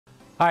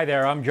Hi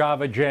there, I'm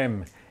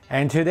JavaJim,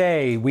 and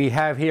today we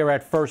have here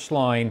at First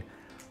Line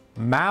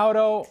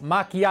Mauro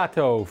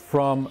Macchiato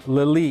from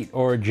Lelit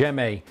or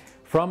JavaJim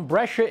from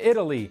Brescia,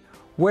 Italy,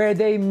 where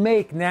they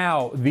make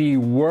now the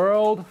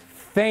world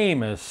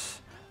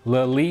famous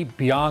Lelit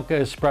Bianca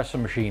espresso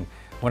machine.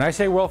 When I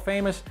say world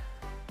famous,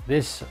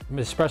 this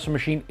espresso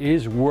machine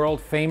is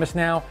world famous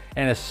now,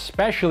 and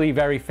especially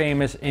very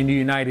famous in the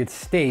United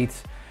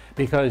States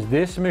because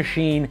this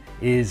machine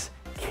is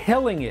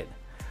killing it.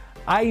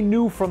 I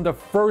knew from the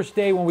first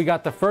day when we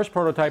got the first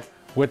prototype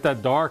with the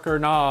darker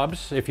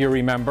knobs, if you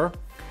remember,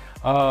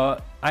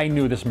 I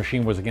knew this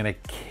machine was gonna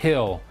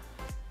kill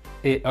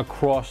it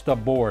across the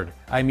board.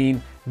 I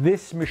mean,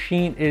 this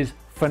machine is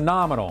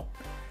phenomenal.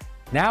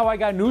 Now I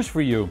got news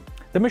for you.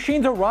 The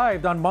machines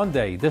arrived on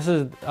Monday. This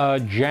is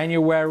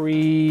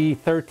January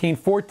 13th,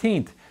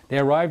 14th. They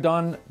arrived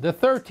on the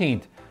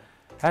 13th.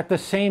 At the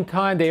same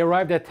time, they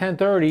arrived at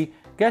 10:30.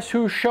 Guess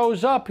who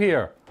shows up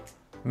here?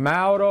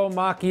 Mauro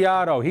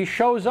Macchiato. He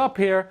shows up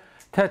here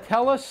to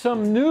tell us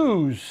some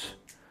news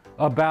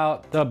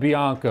about the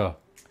Bianca.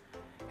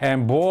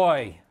 And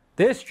boy,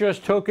 this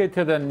just took it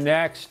to the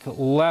next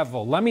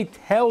level. Let me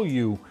tell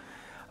you,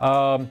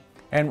 and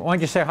why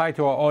don't you say hi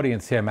to our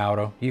audience here,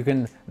 Mauro? You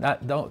can,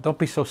 don't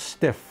be so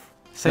stiff.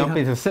 Don't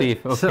be so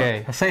stiff,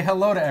 okay. Say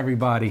hello to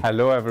everybody.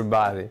 Hello,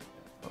 everybody.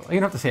 You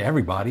don't have to say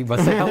everybody, but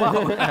say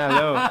hello.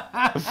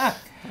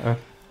 Hello.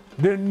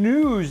 The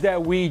news that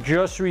we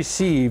just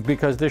received,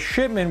 because the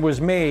shipment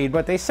was made,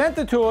 but they sent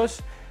it to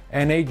us,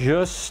 and they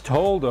just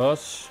told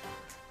us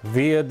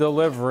via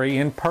delivery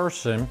in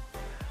person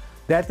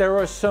that there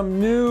are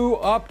some new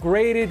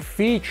upgraded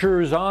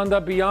features on the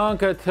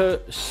Bianca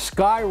to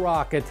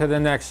skyrocket to the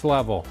next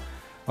level,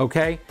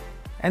 okay?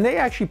 And they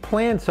actually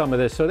planned some of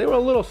this, so they were a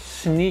little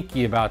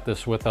sneaky about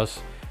this with us,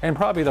 and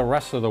probably the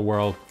rest of the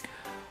world.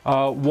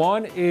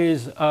 One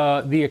is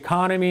the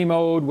economy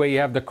mode, where you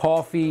have the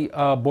coffee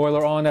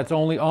boiler on, that's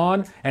only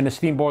on, and the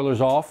steam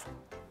boiler's off.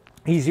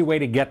 Easy way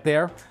to get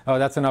there.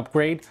 That's an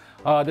upgrade.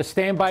 The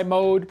standby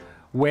mode,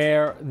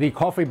 where the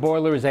coffee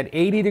boiler is at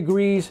 80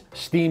 degrees,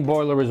 steam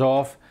boiler is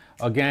off.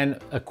 Again,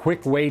 a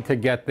quick way to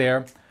get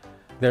there.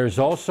 There's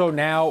also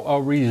now a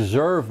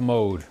reserve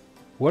mode.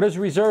 What does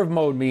reserve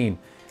mode mean?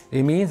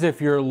 It means if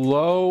you're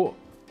low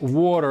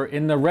water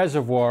in the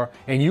reservoir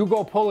and you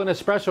go pull an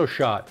espresso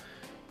shot,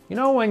 you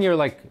know when you're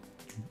like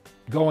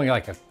going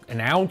like an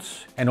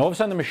ounce and all of a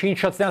sudden the machine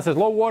shuts down, says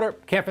low water,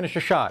 can't finish the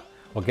shot.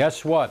 Well,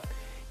 guess what?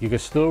 You can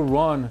still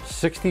run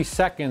 60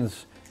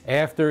 seconds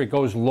after it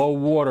goes low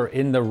water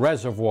in the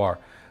reservoir.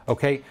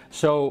 Okay,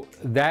 so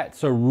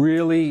that's a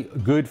really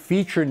good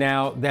feature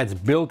now that's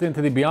built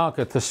into the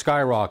Bianca to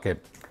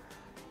skyrocket.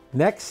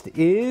 Next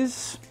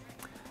is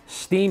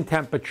steam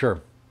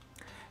temperature.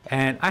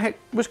 And I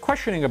was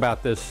questioning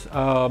about this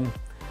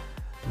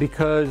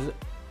because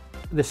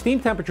the steam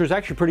temperature is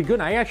actually pretty good.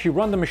 I actually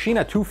run the machine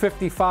at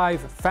 255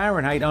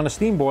 Fahrenheit on a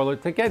steam boiler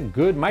to get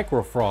good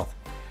micro froth.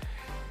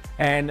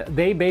 And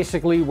they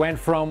basically went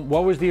from,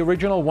 what was the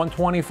original,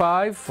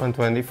 125?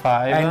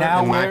 125. And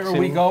now where are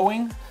we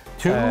going?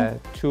 To?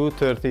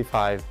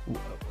 235.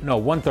 No,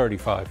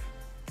 135.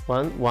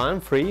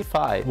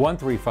 135.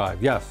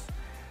 135, yes.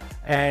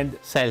 And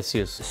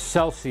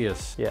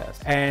Celsius. Yes.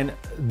 And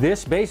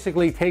this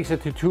basically takes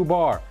it to 2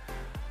 bar.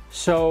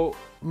 So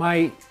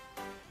my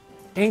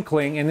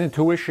inkling and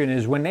intuition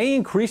is when they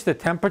increase the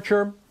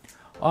temperature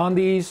on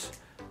these,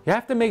 you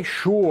have to make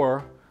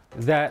sure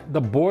that the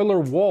boiler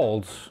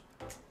walls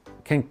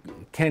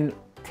can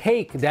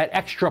take that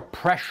extra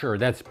pressure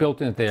that's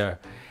built in there.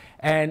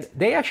 And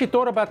they actually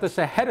thought about this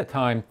ahead of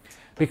time,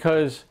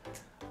 because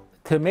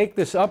to make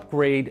this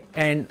upgrade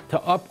and to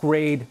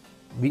upgrade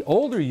the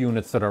older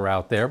units that are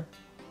out there,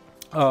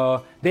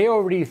 they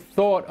already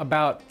thought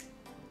about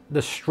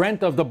the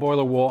strength of the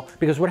boiler wall,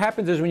 because what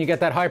happens is when you get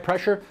that high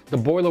pressure, the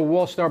boiler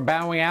walls start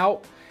bowing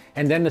out,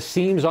 and then the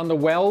seams on the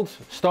welds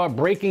start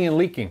breaking and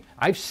leaking.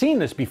 I've seen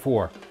this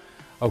before,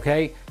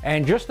 okay?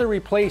 And just to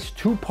replace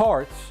 2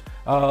 parts,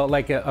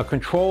 like a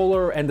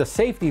controller and the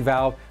safety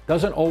valve,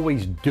 doesn't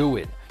always do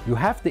it. You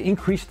have to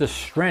increase the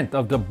strength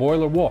of the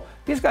boiler wall.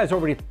 These guys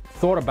already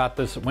thought about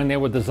this when they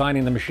were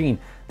designing the machine.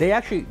 They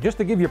actually, just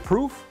to give you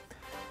proof,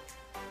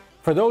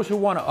 for those who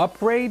want to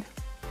upgrade,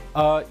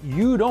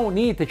 you don't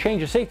need to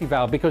change the safety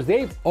valve because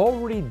they've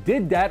already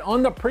did that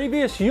on the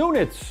previous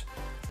units.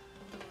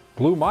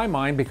 Blew my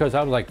mind because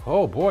I was like,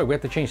 oh boy, we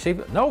have to change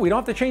safety. No, we don't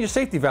have to change the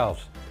safety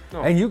valves.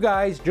 No. And you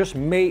guys just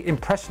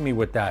impress me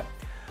with that.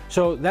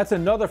 So that's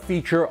another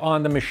feature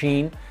on the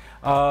machine.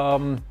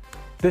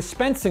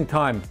 Dispensing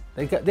time.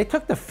 They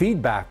took the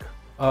feedback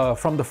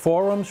from the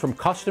forums, from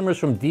customers,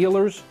 from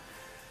dealers.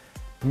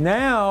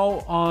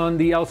 Now on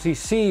the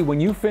LCC, when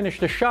you finish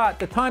the shot,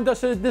 the time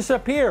doesn't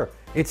disappear.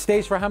 It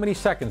stays for how many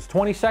seconds?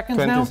 20 seconds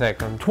now? 20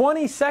 seconds.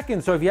 20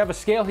 seconds. So if you have a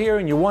scale here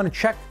and you want to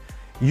check,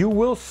 you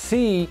will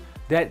see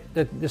that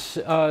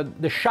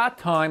the shot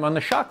time on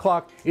the shot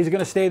clock is going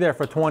to stay there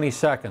for 20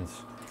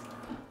 seconds.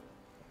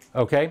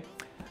 Okay?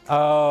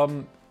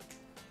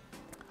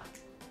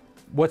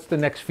 What's the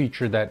next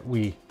feature that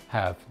we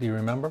have? Do you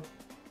remember?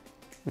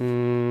 We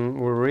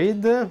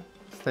read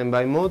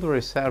standby mode,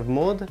 reserve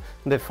mode,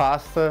 the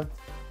fast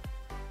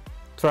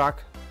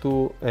track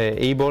to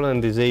enable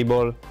and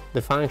disable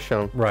the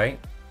function. Right.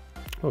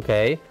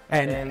 Okay.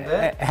 And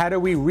how do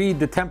we read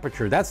the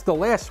temperature? That's the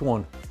last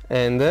one.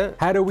 And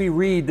how do we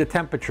read the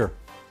temperature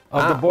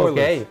of the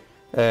boilers?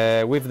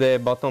 Okay. With the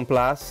button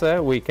plus,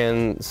 we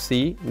can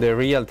see the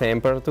real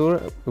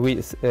temperature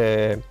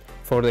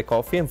for the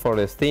coffee and for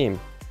the steam.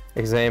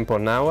 Example,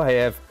 now I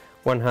have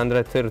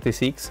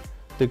 136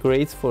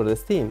 degrees for the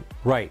steam.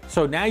 Right.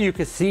 So now you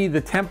can see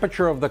the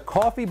temperature of the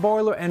coffee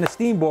boiler and the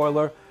steam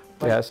boiler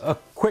by a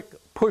quick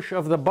push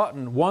of the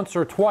button once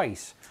or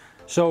twice.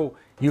 So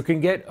you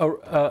can get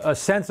a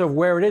sense of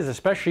where it is,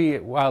 especially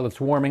while it's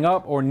warming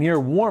up or near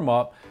warm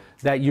up,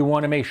 that you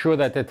want to make sure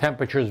that the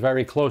temperature is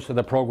very close to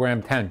the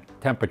programmed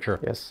temperature.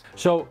 Yes.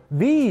 So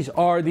these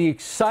are the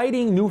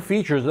exciting new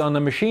features on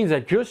the machines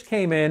that just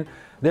came in.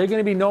 They're going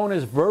to be known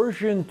as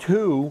version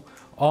 2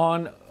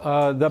 on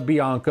the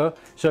Bianca.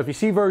 So if you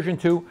see version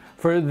 2,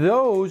 for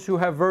those who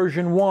have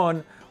version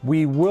 1,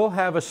 we will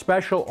have a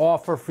special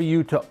offer for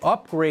you to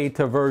upgrade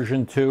to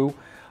version 2.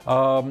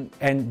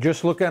 And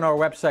just look on our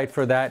website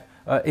for that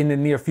in the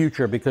near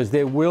future, because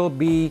there will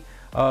be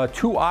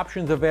 2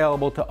 options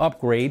available to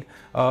upgrade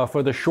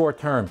for the short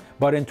term.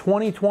 But in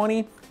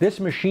 2020, this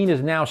machine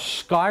is now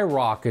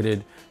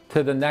skyrocketed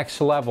to the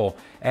next level,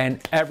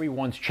 and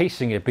everyone's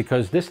chasing it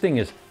because this thing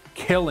is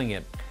killing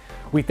it.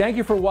 We thank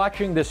you for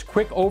watching this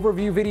quick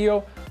overview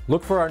video.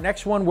 Look for our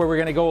next one where we're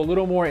going to go a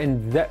little more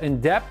in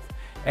depth,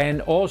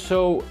 and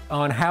also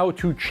on how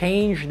to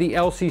change the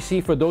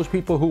LCC for those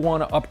people who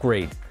want to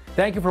upgrade.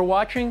 Thank you for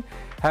watching.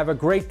 Have a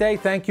great day.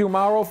 Thank you,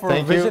 Mauro, for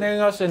visiting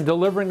us and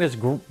delivering this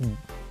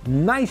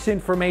nice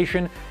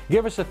information.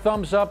 Give us a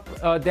thumbs up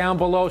down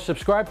below.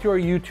 Subscribe to our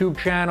YouTube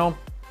channel.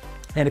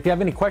 And if you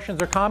have any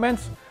questions or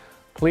comments,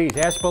 please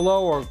ask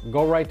below or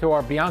go right to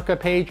our Bianca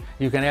page.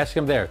 You can ask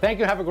them there. Thank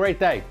you. Have a great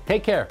day.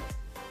 Take care.